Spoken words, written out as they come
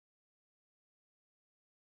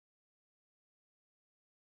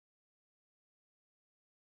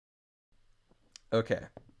Okay.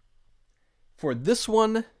 For this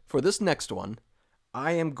next one,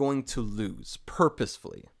 I am going to lose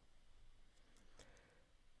purposefully.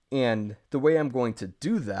 And the way I'm going to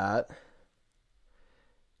do that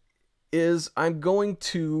is I'm going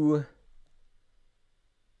to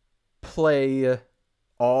play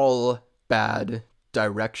all bad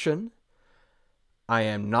direction. I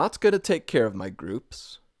am not going to take care of my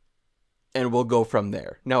groups, and we'll go from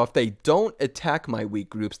there. Now, if they don't attack my weak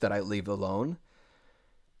groups that I leave alone,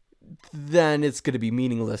 then it's going to be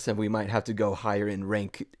meaningless, and we might have to go higher in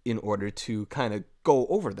rank in order to kind of go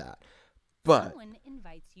over that. But someone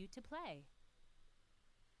invites you to play.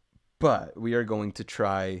 But we are going to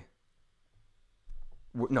try.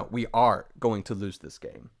 No, we are going to lose this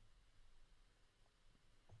game.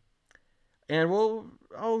 And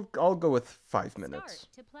I'll go with 5 minutes.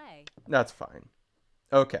 Start to play. That's fine.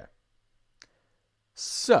 Okay.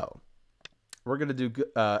 So, we're going to do,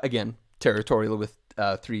 again, territorial with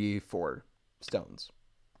 3-4 stones.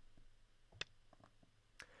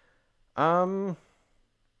 No,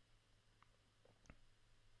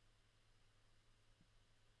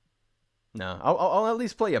 I'll at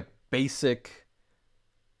least play a basic,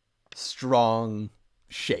 strong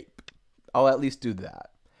shape. I'll at least do that.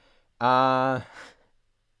 I'll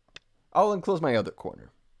enclose my other corner.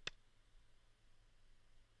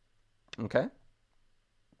 Okay.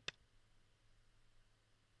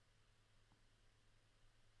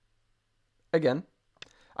 Again,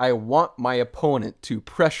 I want my opponent to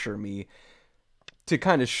pressure me to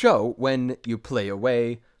kind of show when you play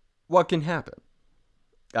away what can happen.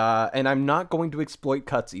 And I'm not going to exploit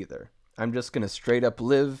cuts either. I'm just going to straight up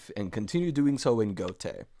live and continue doing so in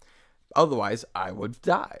Gote. Otherwise, I would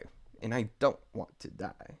die. And I don't want to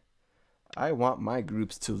die. I want my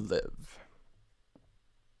groups to live.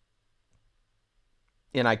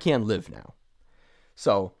 And I can live now.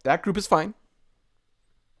 So, that group is fine.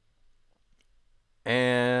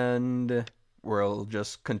 And we'll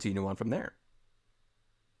just continue on from there.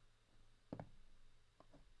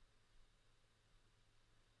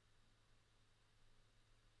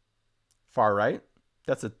 Far right?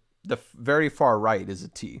 The very far right is a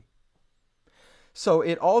T. So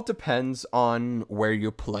it all depends on where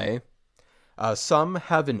you play. Some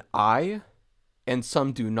have an I, and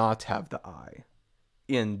some do not have the I.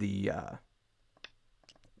 In the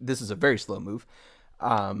this is a very slow move.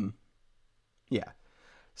 Yeah.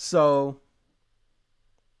 So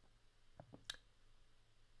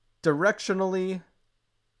directionally,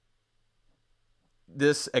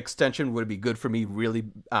 this extension would be good for me. Really,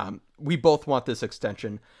 we both want this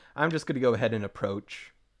extension. I'm just going to go ahead and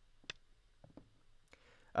approach.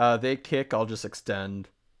 They kick, I'll just extend.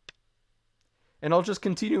 And I'll just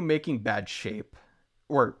continue making bad shape.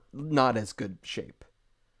 Or not as good shape.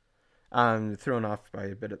 I'm thrown off by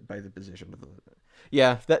a bit by the position.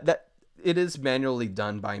 Yeah, that it is manually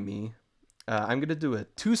done by me. I'm going to do a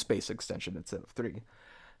 2-space extension instead of 3.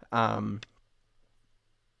 I'm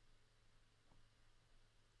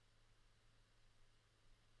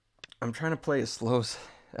trying to play as slow as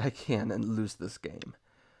I can and lose this game.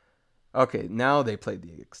 Okay, now they played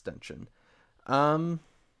the extension.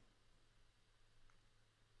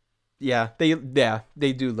 Yeah, they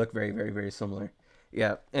do look very, very, very similar.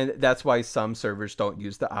 Yeah, and that's why some servers don't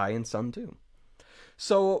use the I and some do.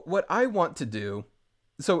 So what I want to do,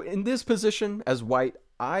 so in this position as white,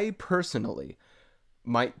 I personally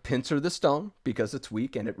might pincer the stone because it's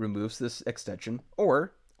weak and it removes this extension,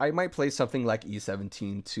 or I might play something like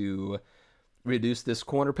E17 to reduce this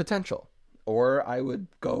corner potential, or I would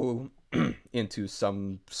go into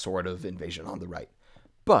some sort of invasion on the right.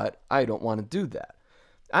 But I don't want to do that.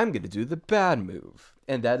 I'm going to do the bad move,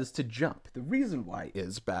 and that is to jump. The reason why it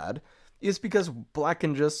is bad is because black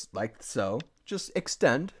can just, like so, just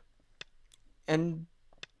extend and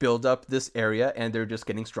build up this area, and they're just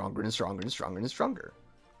getting stronger and stronger and stronger and stronger.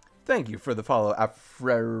 Thank you for the follow,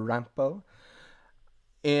 Afrerampo.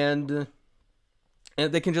 And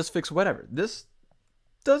they can just fix whatever. This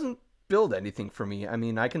doesn't build anything for me. I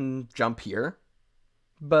mean, I can jump here,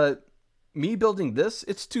 but me building this,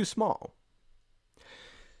 it's too small.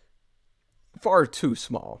 Far too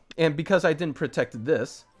small. And because I didn't protect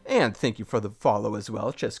this, and thank you for the follow as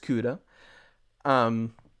well, Kyute.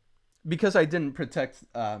 Because I didn't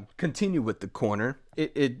continue with the corner,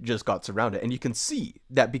 it just got surrounded. And you can see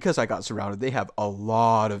that because I got surrounded, they have a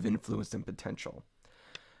lot of influence and potential.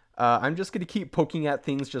 I'm just going to keep poking at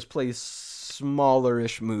things, just play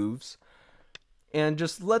smaller-ish moves, and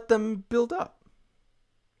just let them build up.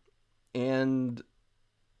 And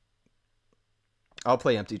I'll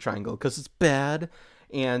play Empty Triangle because it's bad.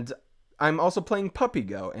 And I'm also playing Puppy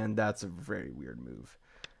Go, and that's a very weird move.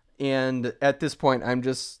 And at this point, I'm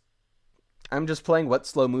just playing what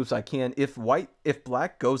slow moves I can. If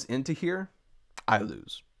black goes into here, I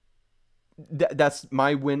lose. That's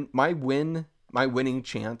my win. My winning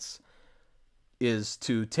chance is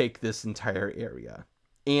to take this entire area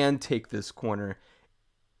and take this corner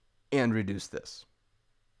and reduce this.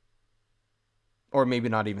 Or maybe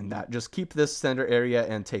not even that. Just keep this center area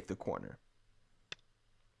and take the corner.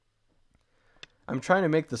 I'm trying to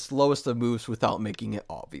make the slowest of moves without making it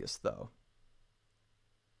obvious, though.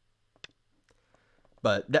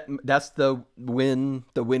 But that's the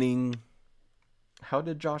winning... How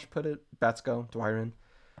did Josh put it? Batsko, Dwyron?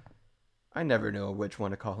 I never know which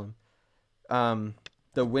one to call him.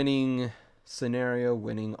 The winning scenario,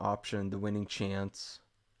 winning option, the winning chance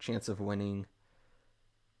of winning.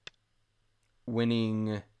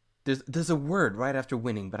 Winning... There's a word right after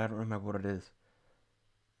winning, but I don't remember what it is.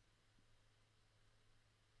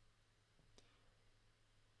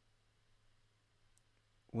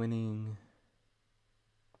 Winning...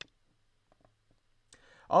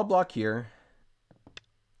 I'll block here,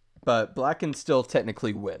 but black can still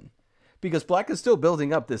technically win, because black is still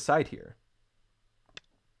building up this side here.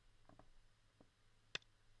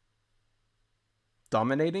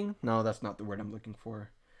 Dominating? No, that's not the word I'm looking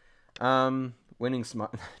for. Winning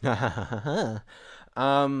smart.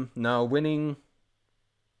 No, winning.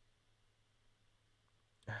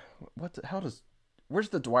 Where's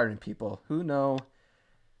the Dwyron people? Who know?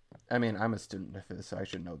 I mean, I'm a student of this, so I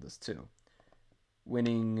should know this too.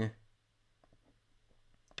 Winning.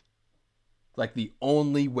 Like, the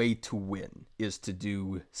only way to win is to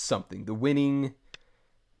do something. The winning...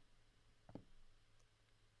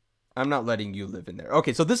 I'm not letting you live in there.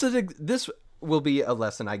 Okay, so this will be a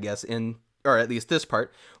lesson, I guess, or at least this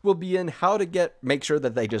part will be in how to make sure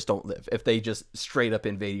that they just don't live if they just straight up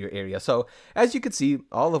invade your area. So as you can see,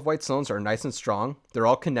 all of white stones are nice and strong. They're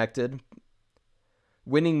all connected.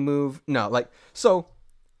 Winning move. No, so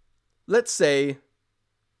let's say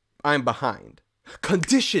I'm behind.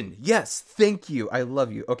 Condition. Yes. Thank you. I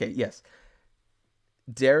love you. Okay. Yes.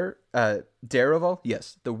 Dareval.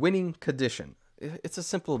 Yes. The winning condition. It's a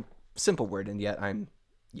simple word, and yet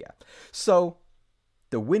yeah. So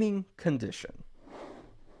the winning condition.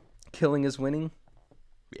 Killing is winning.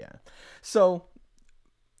 Yeah. So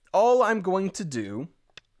all I'm going to do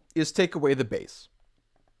is take away the base.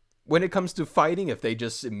 When it comes to fighting, if they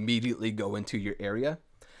just immediately go into your area,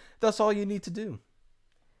 that's all you need to do,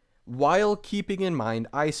 while keeping in mind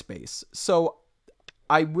eye space. So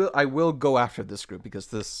I will go after this group because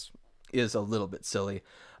this is a little bit silly.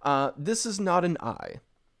 This is not an eye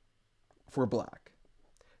for black,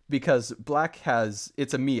 because black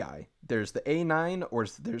it's a me eye. There's the A9 or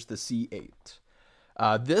there's the C8.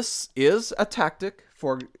 This is a tactic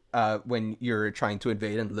for when you're trying to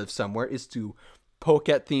invade and live somewhere, is to poke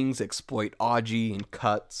at things, exploit Aji and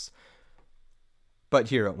cuts. But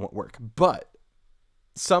here it won't work. But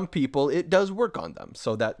some people, it does work on them.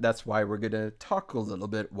 So that's why we're going to talk a little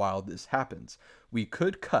bit while this happens. We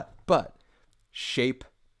could cut, but shape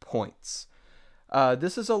points.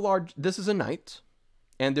 This is a knight,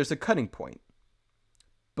 and there's a cutting point.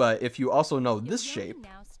 But if you also know this shape,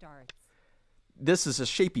 this is a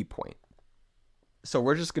shapey point. So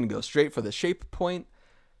we're just going to go straight for the shape point,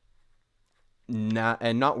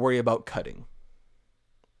 not worry about cutting.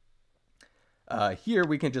 Here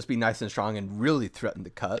we can just be nice and strong and really threaten the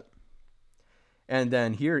cut. And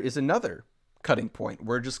then here is another cutting point.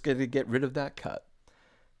 We're just going to get rid of that cut.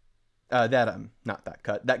 Not that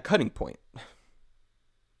cut, that cutting point.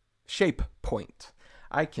 Shape point.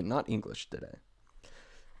 I cannot English today.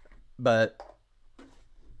 But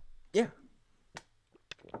yeah.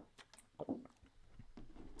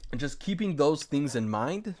 And just keeping those things in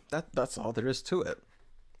mind, that's all there is to it.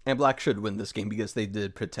 And black should win this game because they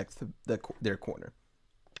did protect their corner.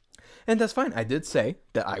 And that's fine. I did say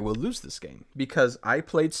that I will lose this game because I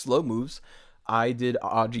played slow moves. I did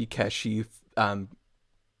Aji Keshi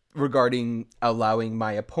regarding allowing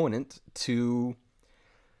my opponent to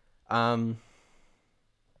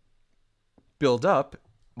build up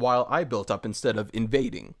while I built up instead of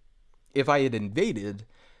invading. If I had invaded,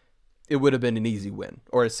 it would have been an easy win,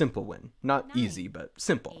 or a simple win. Not 9, easy, but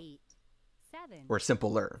simple. 8, 7, or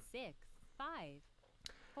simpler. 6, 5,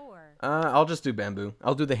 4. I'll just do bamboo.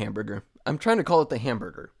 I'll do the hamburger. I'm trying to call it the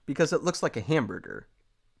hamburger because it looks like a hamburger.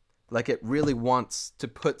 Like it really wants to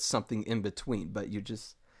put something in between, but you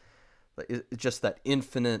just... It's just that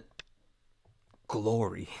infinite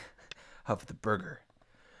glory of the burger.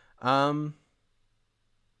 Now,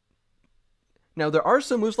 there are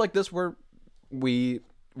some moves like this where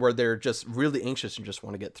they're just really anxious and just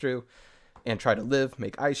want to get through and try to live,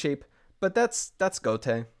 make eye shape. But that's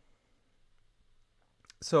Gote.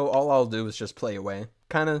 So all I'll do is just play away,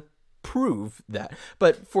 kind of prove that.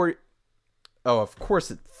 But for oh, of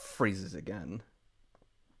course it freezes again.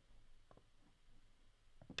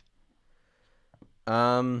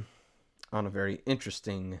 On a very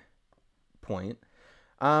interesting point.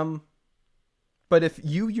 But if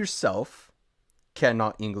you yourself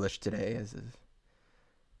cannot English today, as is,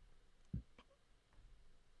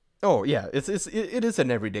 oh yeah, it is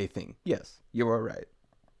an everyday thing. Yes, you are right.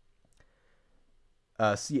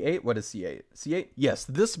 C8. What is C8? C8. Yes,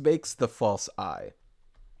 this makes the false eye.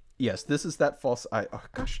 Yes, this is that false eye. Oh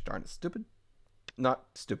gosh darn it, stupid. Not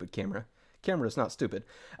stupid camera. Camera is not stupid.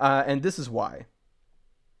 And this is why.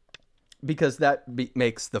 Because that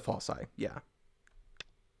makes the false eye. Yeah.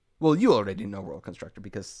 Well, you already know World Constructor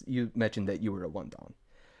because you mentioned that you were a 1-Don.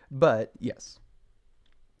 But yes,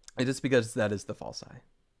 it is because that is the false eye.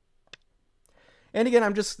 And again,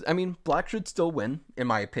 I mean, black should still win, in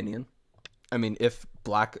my opinion. I mean, if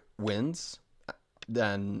black wins,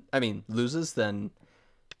 then, I mean, loses, then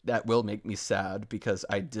that will make me sad because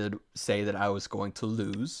I did say that I was going to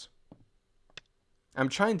lose. I'm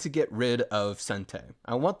trying to get rid of Sente.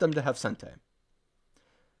 I want them to have Sente.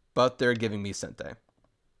 But they're giving me Sente.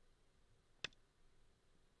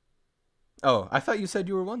 Oh, I thought you said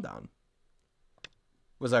you were 1-Don.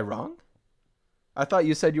 Was I wrong? I thought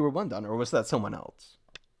you said you were 1-Don, or was that someone else?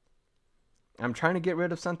 I'm trying to get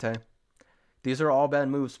rid of Sente. These are all bad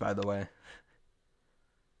moves, by the way.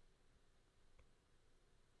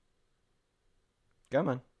 Come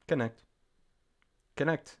on, connect.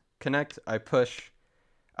 Connect. Connect. I push.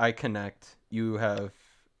 I connect. You have...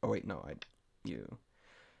 Oh, wait, no. You.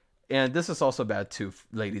 And this is also bad, too,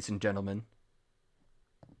 ladies and gentlemen.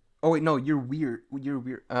 Oh, wait, no. You're weird. You're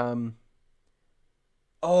weird.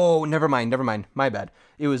 Oh, never mind. Never mind. My bad.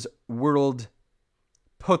 It was World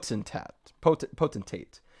Potentate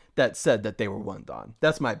that said that they were 1-Don.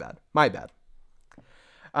 That's my bad. My bad.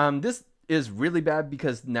 This is really bad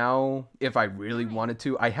because now, if I really wanted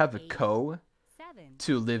to, I have a co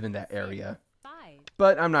to live in that area.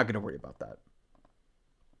 But I'm not going to worry about that.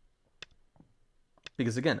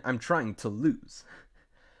 Because again, I'm trying to lose.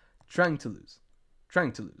 Trying to lose.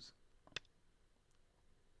 Trying to lose.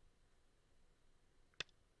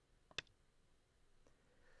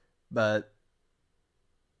 But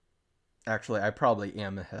actually, I probably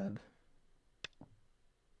am ahead.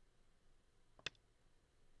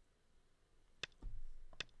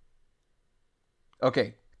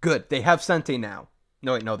 Okay, good. They have Sente now.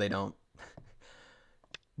 No, wait, no, they don't.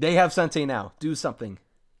 They have Sente now. Do something.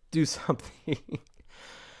 Do something.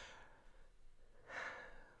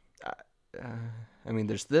 I mean,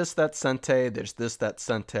 there's this, that's Sente. There's this, that's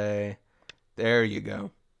Sente. There you go.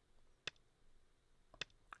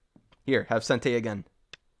 Here, have Sente again.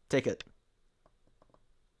 Take it.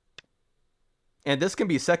 And this can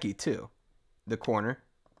be Seki, too. The corner.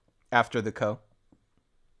 After the ko.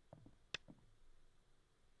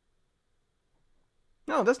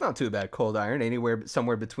 No, that's not too bad. Cold Iron,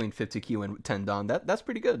 somewhere between 50Q and 10-Don. That's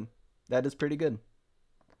pretty good. That is pretty good.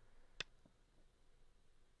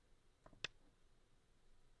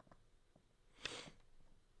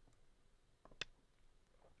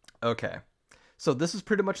 Okay. So this is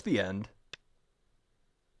pretty much the end.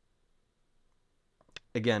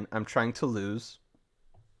 Again, I'm trying to lose.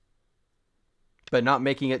 But not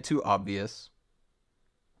making it too obvious.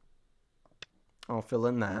 I'll fill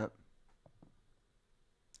in that.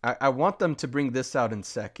 I want them to bring this out in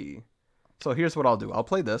Seki. So here's what I'll do. I'll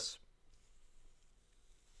play this.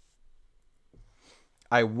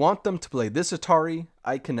 I want them to play this Atari.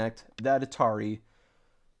 I connect that Atari.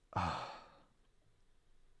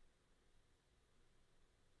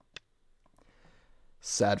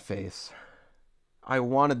 Sad face. I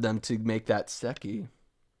wanted them to make that Seki.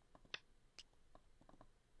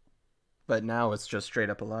 But now it's just straight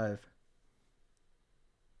up alive.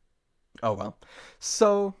 Oh well.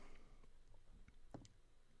 So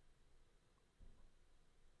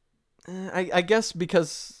I guess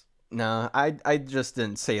because no, I just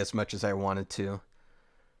didn't say as much as I wanted to.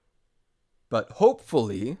 But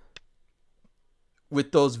hopefully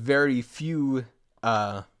with those very few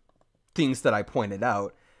things that I pointed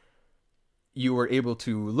out, you were able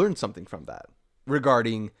to learn something from that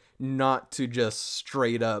regarding not to just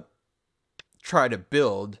straight up try to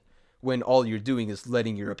build when all you're doing is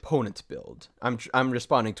letting your opponents build. I'm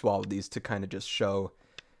responding to all of these to kind of just show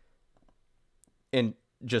and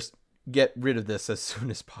just get rid of this as soon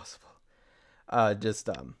as possible.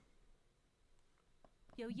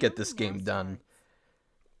 Get this game done.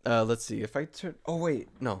 Let's see if I turn. Oh wait,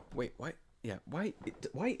 no, wait, why? Yeah, why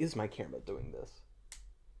is my camera doing this?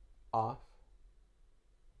 Off.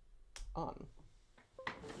 On.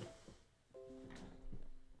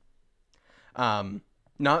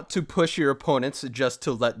 Not to push your opponents, just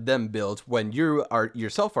to let them build when you are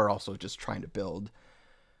yourself are also just trying to build.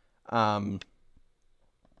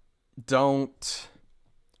 Don't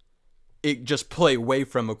just play away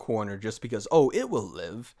from a corner just because, oh, it will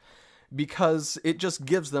live, because it just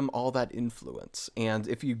gives them all that influence. And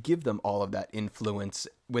if you give them all of that influence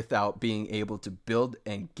without being able to build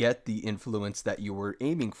and get the influence that you were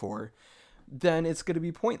aiming for, then it's going to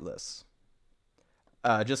be pointless.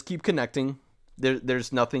 Just keep connecting.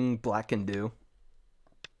 There's nothing black can do.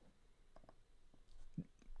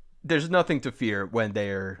 There's nothing to fear when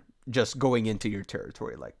they're just going into your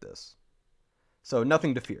territory like this. So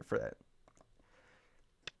nothing to fear for that.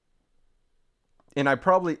 And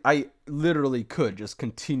I literally could just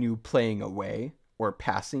continue playing away or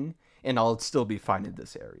passing, and I'll still be fine in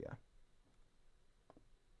this area.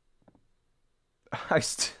 I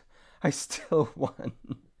still won.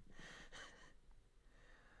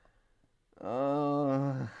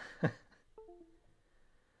 I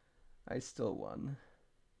still won.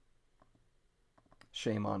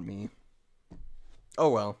 Shame on me. Oh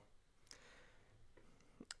well.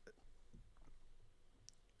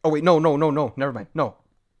 Oh wait, no. Never mind. No.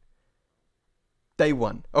 They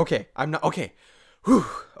won. Okay, I'm not. Okay. Whew.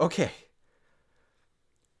 Okay.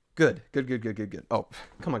 Good. Oh,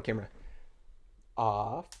 come on, camera.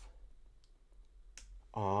 Off.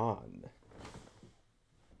 On.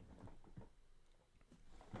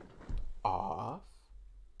 Off.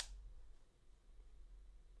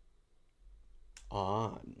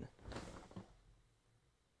 On.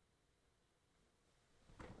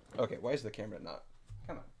 Okay, why is the camera not?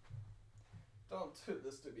 Come on. Don't do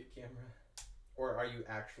this to me, camera. Or are you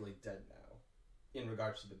actually dead now? In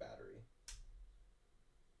regards to the battery.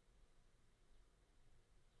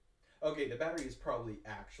 Okay, the battery is probably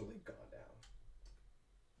actually gone now.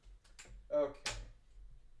 Okay.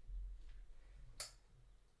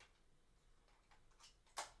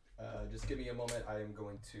 Just give me a moment. I am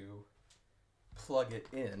going to plug it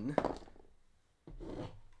in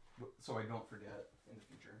so I don't forget in the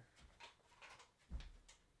future.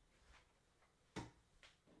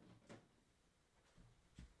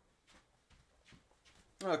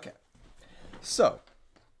 Okay, so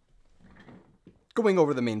going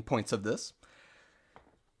over the main points of this.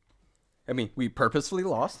 I mean, we purposefully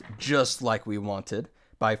lost, just like we wanted,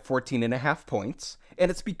 by 14.5 points,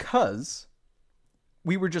 and it's because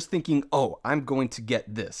we were just thinking, oh, I'm going to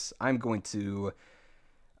get this. I'm going to,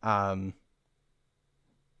 oh,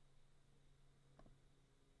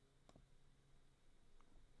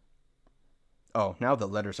 now the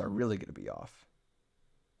letters are really going to be off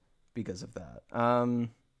because of that.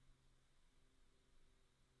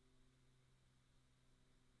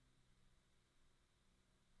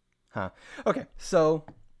 Okay, so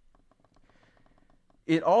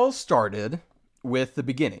it all started with the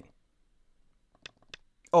beginning.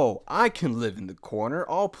 Oh, I can live in the corner.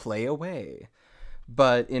 I'll play away.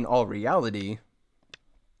 But in all reality,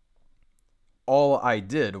 all I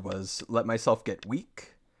did was let myself get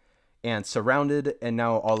weak and surrounded, and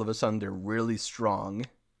now all of a sudden they're really strong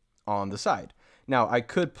on the side. Now, I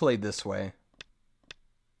could play this way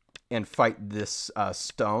and fight this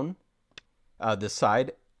stone, this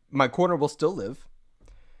side. My corner will still live,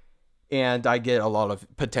 and I get a lot of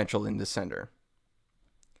potential in the center.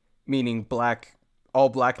 Meaning all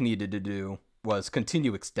black needed to do was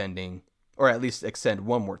continue extending, or at least extend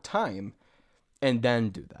one more time, and then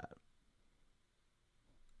do that.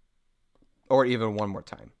 Or even one more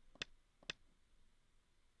time.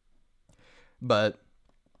 But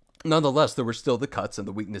nonetheless, there were still the cuts and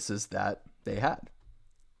the weaknesses that they had.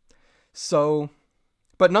 So,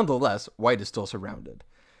 but nonetheless, white is still surrounded.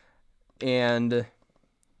 And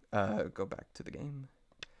go back to the game.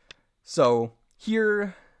 So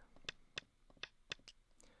here,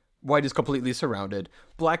 white is completely surrounded.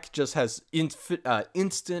 Black just has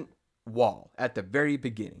instant wall at the very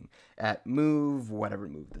beginning. At move, whatever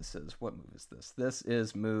move this is. What move is this? This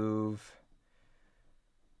is move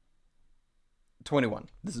 21.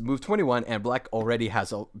 This is move 21, and black already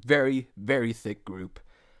has a very, very thick group.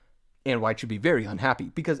 And white should be very unhappy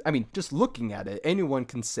because, I mean, just looking at it, anyone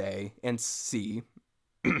can say and see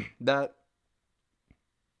that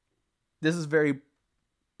this is very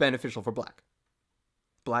beneficial for black.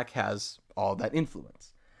 Black has all that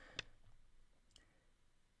influence.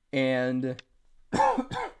 And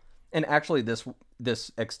and actually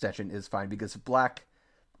this extension is fine because if black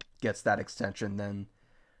gets that extension, then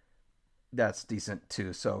that's decent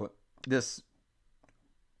too. So this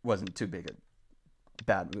wasn't too big a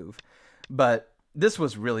bad move. But this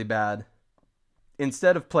was really bad.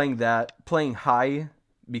 Instead of playing high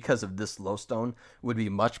because of this low stone would be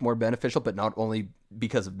much more beneficial, but not only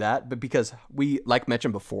because of that, but because we, like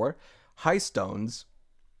mentioned before, high stones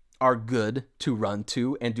are good to run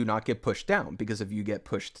to and do not get pushed down, because if you get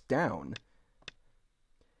pushed down,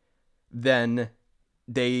 then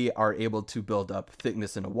they are able to build up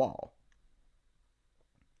thickness in a wall.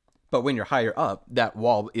 But when you're higher up, that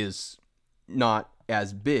wall is not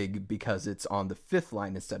as big because it's on the 5th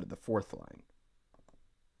line instead of the 4th line.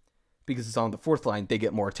 Because it's on the 4th line, they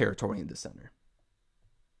get more territory in the center.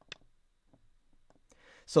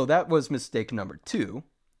 So that was mistake number 2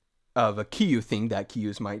 of a Kyute thing that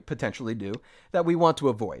Kyutes might potentially do that we want to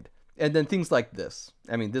avoid. And then things like this.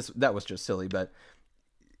 I mean, that was just silly, but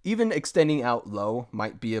even extending out low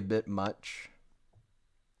might be a bit much.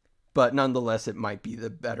 But nonetheless, it might be the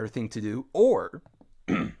better thing to do. Or,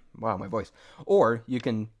 wow, my voice. Or you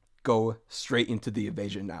can go straight into the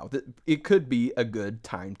evasion now. It could be a good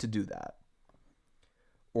time to do that.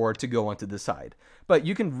 Or to go onto the side. But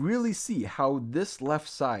you can really see how this left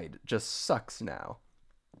side just sucks now.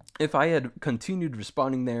 If I had continued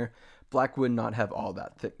responding there, black would not have all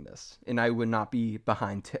that thickness. And I would not be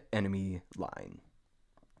behind enemy line.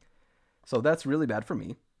 So that's really bad for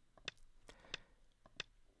me.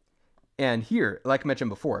 And here, like I mentioned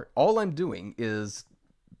before, all I'm doing is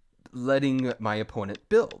letting my opponent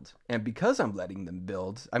build. And because I'm letting them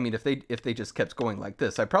build, I mean, if they just kept going like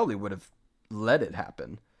this, I probably would have let it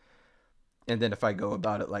happen. And then if I go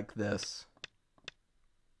about it like this,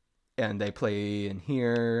 and they play in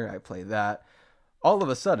here, I play that, all of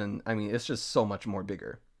a sudden, I mean, it's just so much more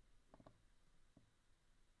bigger.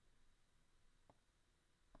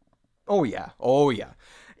 Oh yeah, oh yeah.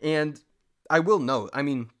 And I will note, I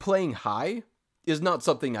mean, playing high is not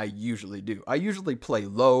something I usually do. I usually play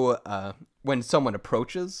low when someone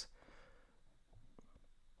approaches.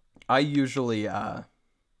 I usually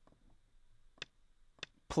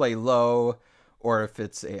play low, or if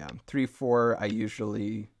it's a 3-4, I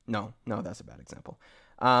usually... No, that's a bad example.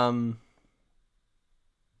 Oh,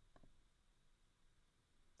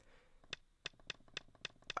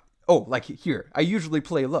 like here, I usually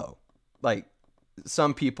play low. Like,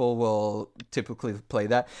 some people will typically play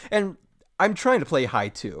that, and I'm trying to play high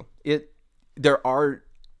too. There are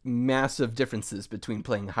massive differences between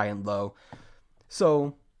playing high and low.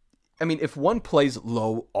 So, I mean, if one plays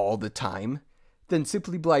low all the time, then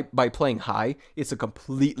simply by playing high, it's a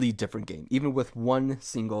completely different game, even with one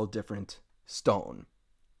single different stone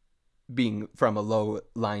being from a low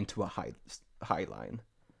line to a high line.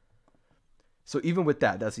 So even with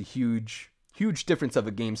that, that's a huge difference of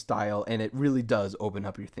a game style, and it really does open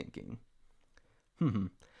up your thinking.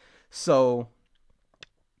 So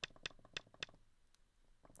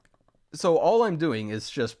all I'm doing is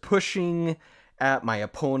just pushing at my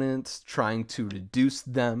opponents, trying to reduce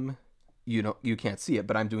them. You can't see it,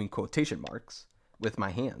 but I'm doing quotation marks with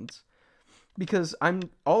my hands, because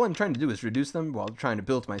all I'm trying to do is reduce them while trying to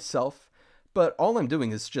build myself. But all I'm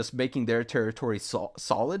doing is just making their territory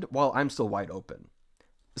solid while I'm still wide open.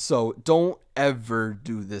 So don't ever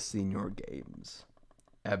do this in your games.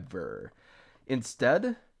 Ever.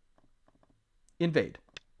 Instead, invade.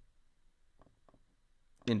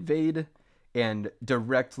 Invade and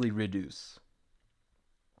directly reduce.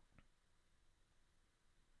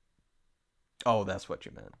 Oh, that's what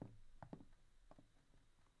you meant.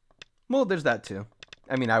 Well, there's that too.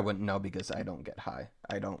 I mean, I wouldn't know because I don't get high.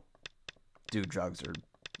 I don't do drugs or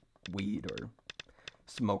weed or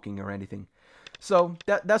smoking or anything. So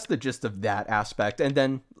that's the gist of that aspect. And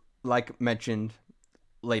then, like mentioned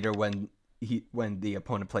later, when the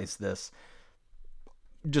opponent plays this,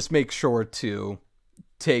 just make sure to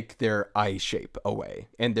take their eye shape away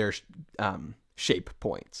and their shape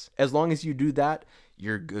points. As long as you do that,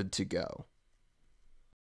 you're good to go.